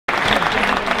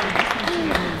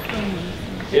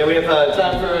Yeah, we have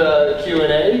time for Q&A.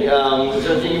 Is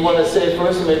there anything you want to say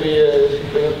first, or maybe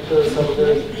bring up some of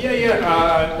the...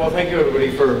 Well, thank you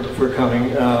everybody for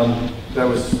coming. That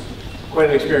was quite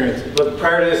an experience. But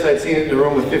prior to this, I'd seen it in the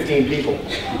room with 15 people.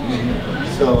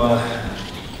 So,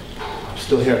 I'm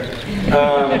still here.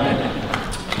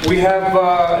 We have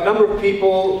a number of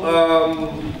people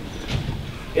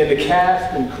in the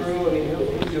cast and crew. I mean,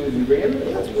 who's doing the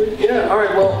Yeah, all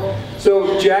right, well,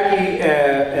 so Jackie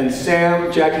and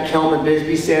Sam, Jackie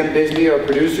Kelman-Bisbee, Sam Bisbee are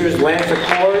producers, Lance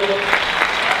Accord, the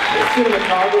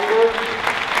cinematographer,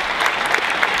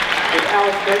 and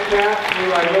Alex Metcalf,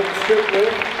 who I wrote the script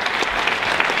with.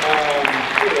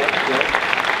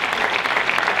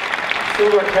 Some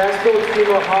of our cast folks,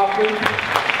 Seymour Hoffman,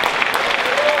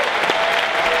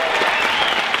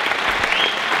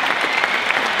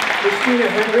 Christina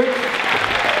Hendricks,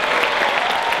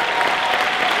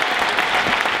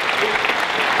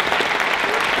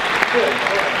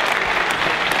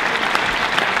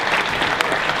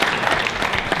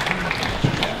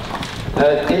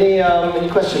 any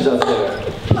questions out there?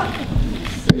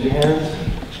 Raise your hands.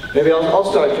 Maybe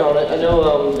I'll start, John. I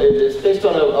know it's based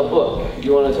on a book.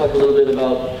 You want to talk a little bit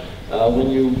about when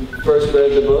you first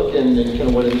read the book and kind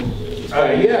of what it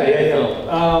inspired you?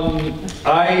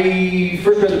 I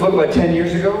first read the book about 10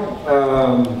 years ago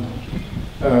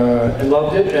and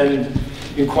loved it and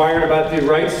inquired about the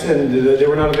rights, and they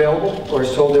were not available, or I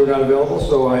was told they were not available,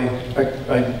 so I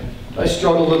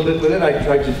struggled a little bit with it. I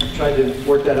tried to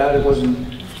work that out. It wasn't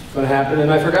going to happen, and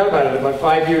I forgot about it. About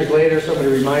 5 years later, somebody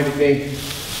reminded me,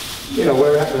 you know,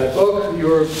 whatever happened to that book you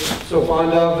were so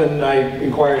fond of, and I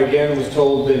inquired again and was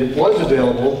told that it was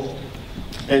available,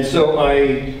 and so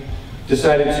I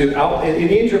decided to, in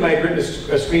the interim I had written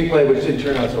a screenplay which didn't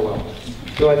turn out so well.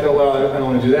 So I thought, well, I don't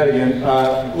want to do that again.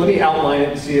 Let me outline it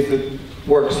and see if it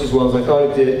works as well as I thought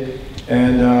it did.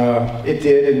 And it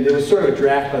did, and it was sort of a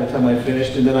draft by the time I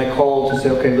finished, and then I called to say,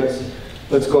 okay,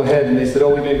 let's go ahead, and they said,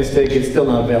 oh, we made a mistake, it's still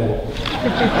not available.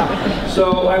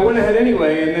 So I went ahead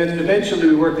anyway, and then eventually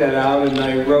we worked that out, and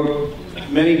I wrote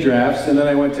many drafts, and then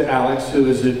I went to Alex, who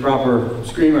is a proper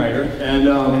screenwriter,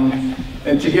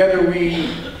 and together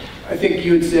I think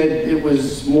you had said it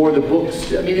was more the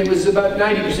books. I mean, it was about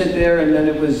 90% there, and then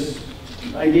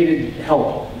I needed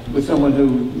help with someone who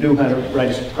knew how to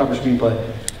write a proper screenplay.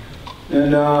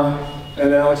 And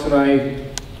Alex and I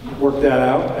worked that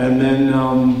out, and then,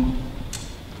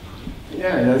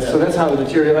 so that's how the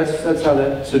material, that's how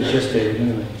that sort of gestated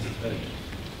anyway.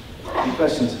 Any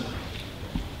questions?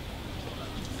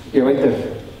 Yeah, right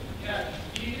there. Yeah,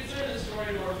 do you consider the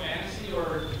story more fantasy,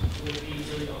 or would it be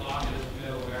really the opposite of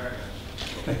Middle America?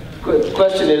 The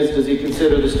question is, does he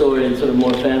consider the story sort of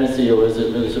more fantasy, or is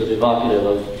it really sort of evocative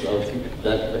of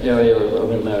that area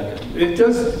of America? It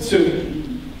does sort of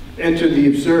enter the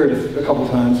absurd a couple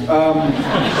times.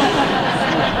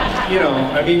 You know,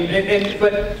 I mean,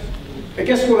 but I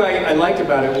guess what I liked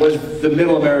about it was the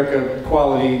Middle America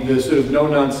quality, the sort of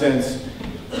no-nonsense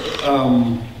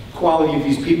quality of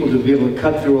these people to be able to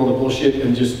cut through all the bullshit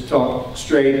and just talk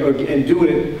straight, and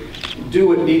do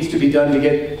what needs to be done to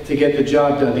get the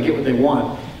job done, to get what they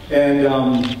want. And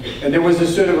there was a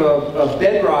sort of a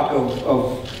bedrock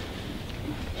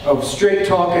of straight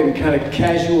talk and kind of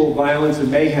casual violence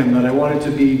and mayhem that I wanted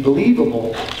to be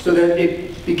believable, so that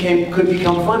it could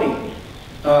become funny.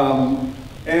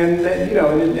 And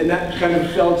that kind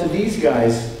of fell to these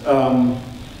guys.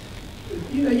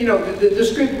 The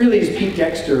script really is Pete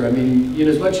Dexter. I mean,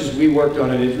 as much as we worked on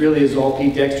it, it really is all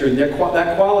Pete Dexter, and that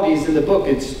quality is in the book.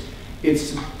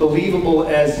 It's believable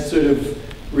as sort of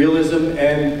realism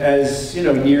and as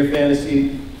near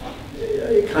fantasy,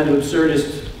 kind of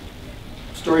absurdist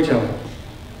storytelling.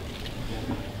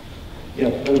 Yeah,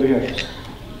 over here.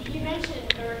 You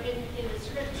mentioned, or in the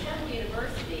script, Temple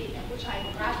University, which I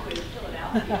graduated in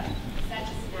Philadelphia. Is that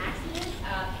just an accident?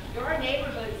 Your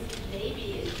neighborhood maybe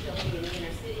is filming in the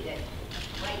inner city that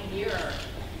might mirror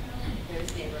those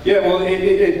neighborhoods. Yeah, well,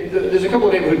 there's a couple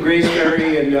of neighborhoods, Grace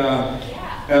Ferry and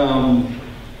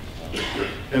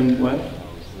what?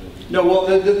 No, well,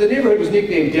 the neighborhood was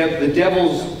nicknamed the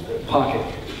Devil's Pocket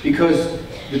because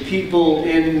the people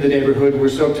in the neighborhood were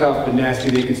so tough and nasty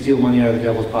they could steal money out of the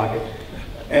devil's pocket.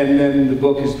 And then the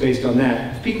book is based on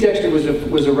that. Pete Dexter was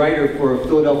a writer for a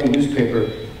Philadelphia newspaper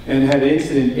and had an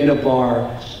incident in a bar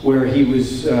where he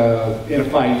was in a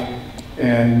fight,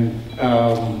 and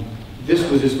this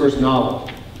was his first novel,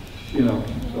 so.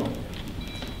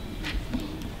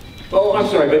 Oh, I'm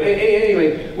sorry, but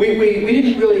anyway, we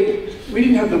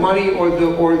didn't have the money or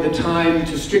the time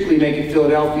to strictly make it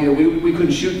Philadelphia. We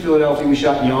couldn't shoot Philadelphia. We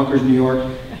shot in Yonkers, New York,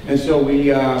 and so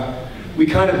we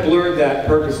kind of blurred that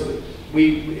purposely.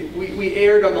 we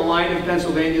aired on the line of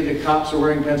Pennsylvania. The cops are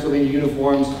wearing Pennsylvania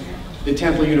uniforms. The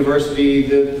Temple University,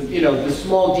 the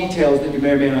small details that you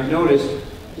may or may not notice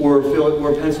were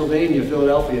Pennsylvania,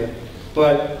 Philadelphia.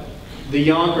 But the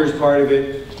Yonkers part of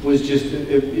it was just,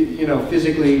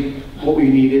 physically what we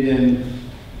needed and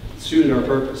suited our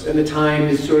purpose. And the time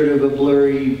is sort of a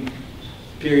blurry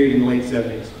period in the late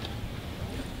 70s.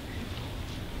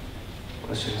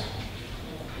 Questions?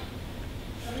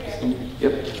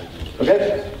 Yep.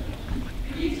 Okay.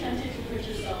 Were you tempted to put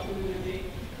yourself in the movie?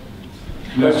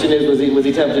 Question is, was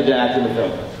he tempted to act in the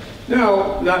film?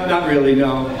 No, not really,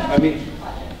 no. I mean,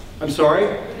 I'm sorry?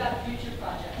 What about future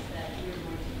projects that you're going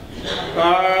to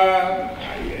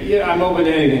do? Yeah, I'm open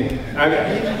to anything.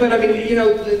 But I mean,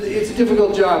 it's a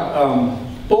difficult job.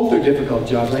 Both are difficult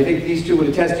jobs. I think these two would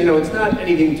attest. It's not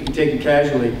anything to be taken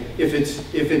casually. If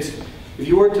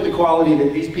you work to the quality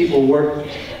that these people work,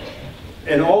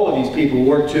 and all of these people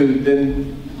work to,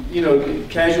 then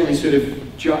casually sort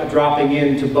of dropping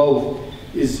into both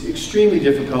is extremely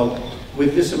difficult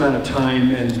with this amount of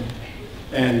time and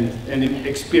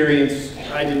experience.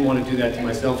 I didn't want to do that to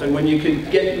myself. And when you could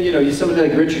get, somebody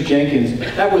like Richard Jenkins,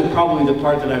 that was probably the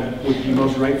part that I would be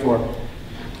most right for.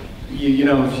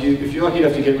 If you're lucky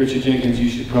enough to get Richard Jenkins, you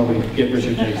should probably get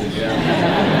Richard Jenkins.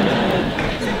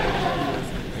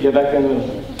 Yeah, back in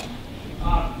the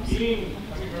Coming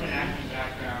from an acting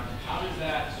background, how does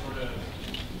that sort of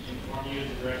inform you as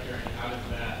a director, and how does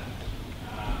that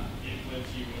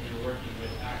influence you when you're working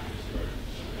with actors who are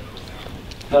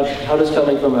How does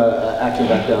coming from an acting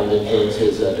background influence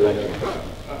his directing?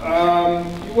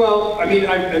 Well, I mean,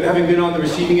 having been on the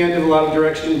receiving end of a lot of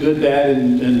direction, good, bad,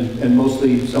 and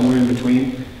mostly somewhere in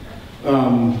between,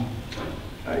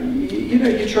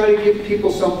 you try to give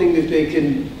people something that's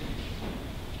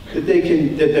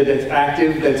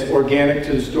active, that's organic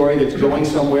to the story, that's going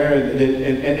somewhere, and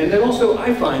then also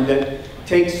I find that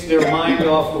takes their mind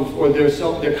off of, or their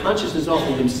consciousness off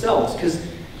of themselves, because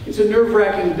it's a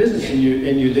nerve-wracking business, and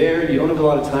you're there, and you don't have a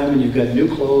lot of time, and you've got new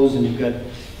clothes, and you've got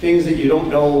things that you don't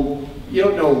know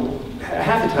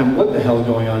half the time what the hell is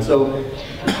going on. So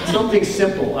something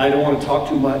simple. I don't want to talk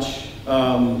too much.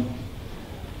 I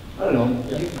don't know.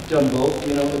 You've done both,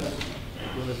 you want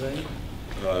to say?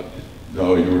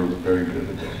 No, you were very good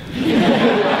at that.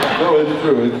 No, it's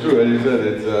true. As you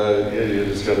said, you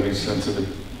just got to be sensitive.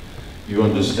 You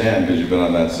understand because you've been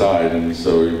on that side, and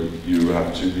so you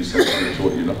have to be sensitive to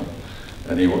what you know.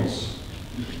 And he was.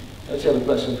 I actually have a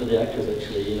question for the actors,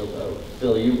 actually.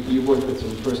 Phil, you've worked with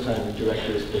some first-time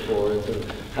directors before, and sort of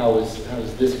how is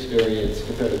this experience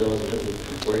compared to those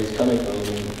where he's coming from?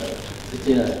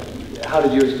 Christina, how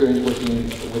did your experience working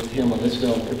with him on this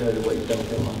film compare to what you've done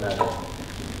with him on that?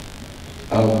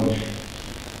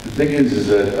 The thing is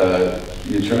that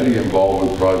you try to get involved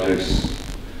with projects.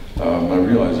 I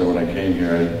realized that when I came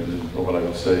here, I didn't know what I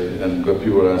would say, and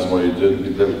people would ask why you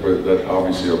did that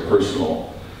obviously are personal,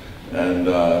 and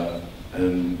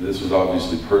this was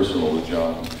obviously personal with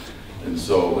John, and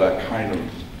so that kind of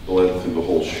bled through the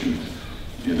whole shoot,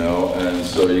 and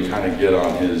so you kind of get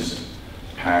on his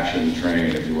passion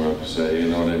train, if you want to say, you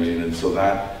know what I mean, and so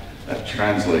that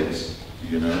translates,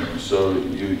 so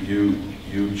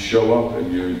you show up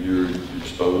and you're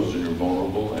exposed and you're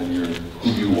vulnerable and you're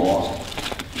who you are,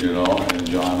 and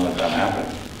John let that happen.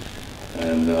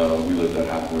 And we let that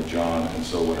happen with John, and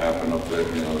so what happened up there,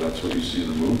 that's what you see in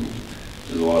the movie.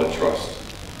 There's a lot of trust,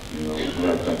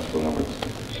 that's what happens.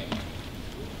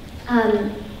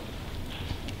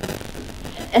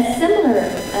 A similar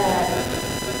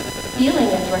feeling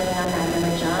of working on that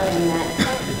with John, in that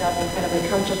he felt incredibly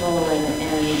comfortable, and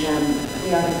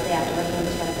we obviously, after working with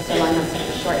each other for so long, have such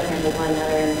a shorthand with one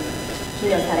another, and he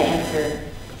knows how to answer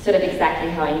sort of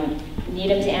exactly how I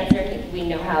need him to answer. We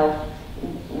know how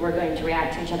we're going to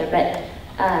react to each other, but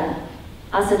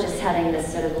also just having this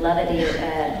sort of levity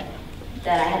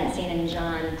that I hadn't seen in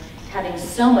John, having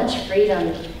so much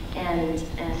freedom and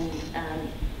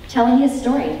telling his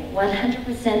story,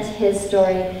 100% his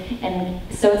story, and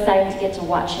so exciting to get to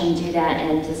watch him do that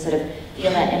and to sort of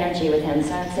feel that energy with him.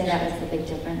 So I would say that was the big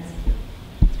difference.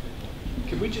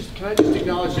 Can I just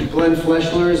acknowledge that Glenn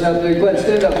Fleshler is out there? Glenn,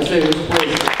 stand up and say this,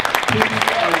 please.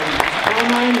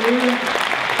 Carmine here.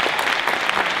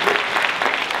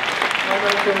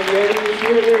 Carmine from the radio is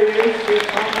here. There he is. Here's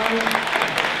Carmine.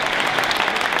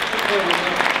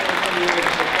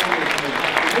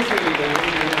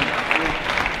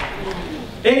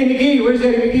 Eddie McGee, where's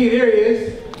Eddie McGee? There he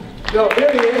is. No,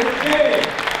 there he is. Hey.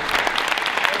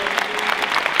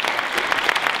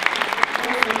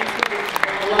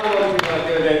 A lot of people out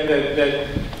there that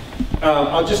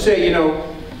I'll just say,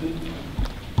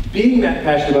 being that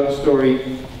passionate about the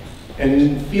story,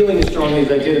 And feeling as strongly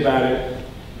as I did about it,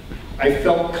 I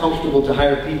felt comfortable to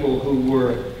hire people who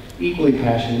were equally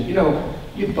passionate. You know,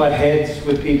 you'd butt heads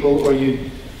with people, or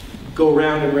you'd go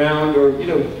round and round, or, you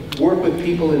know, work with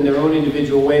people in their own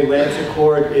individual way. Lance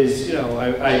Accord is, you know,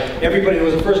 everybody, it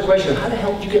was the first question, how the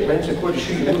hell did you get Lance Accord to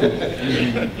shoot your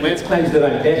movie? Lance claims that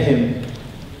I bet him,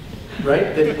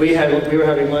 right? That we were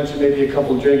having lunch and maybe a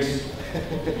couple drinks,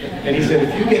 and he said,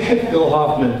 if you get Phil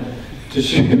Hoffman to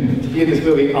be in this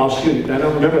movie, I'll shoot it. I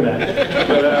don't remember that.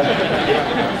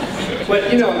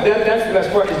 But you know, that's the best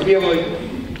part, is to be able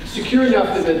to secure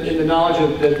enough in the knowledge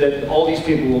of that all these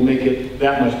people will make it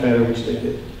that much better, which they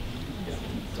did.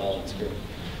 Solid, that's great.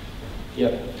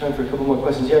 Yep, time for a couple more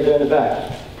questions. Yeah, down in the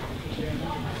back.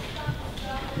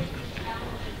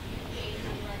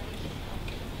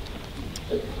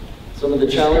 Some of the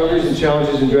challenges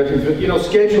in directing, you know,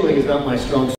 scheduling is not my strong suit.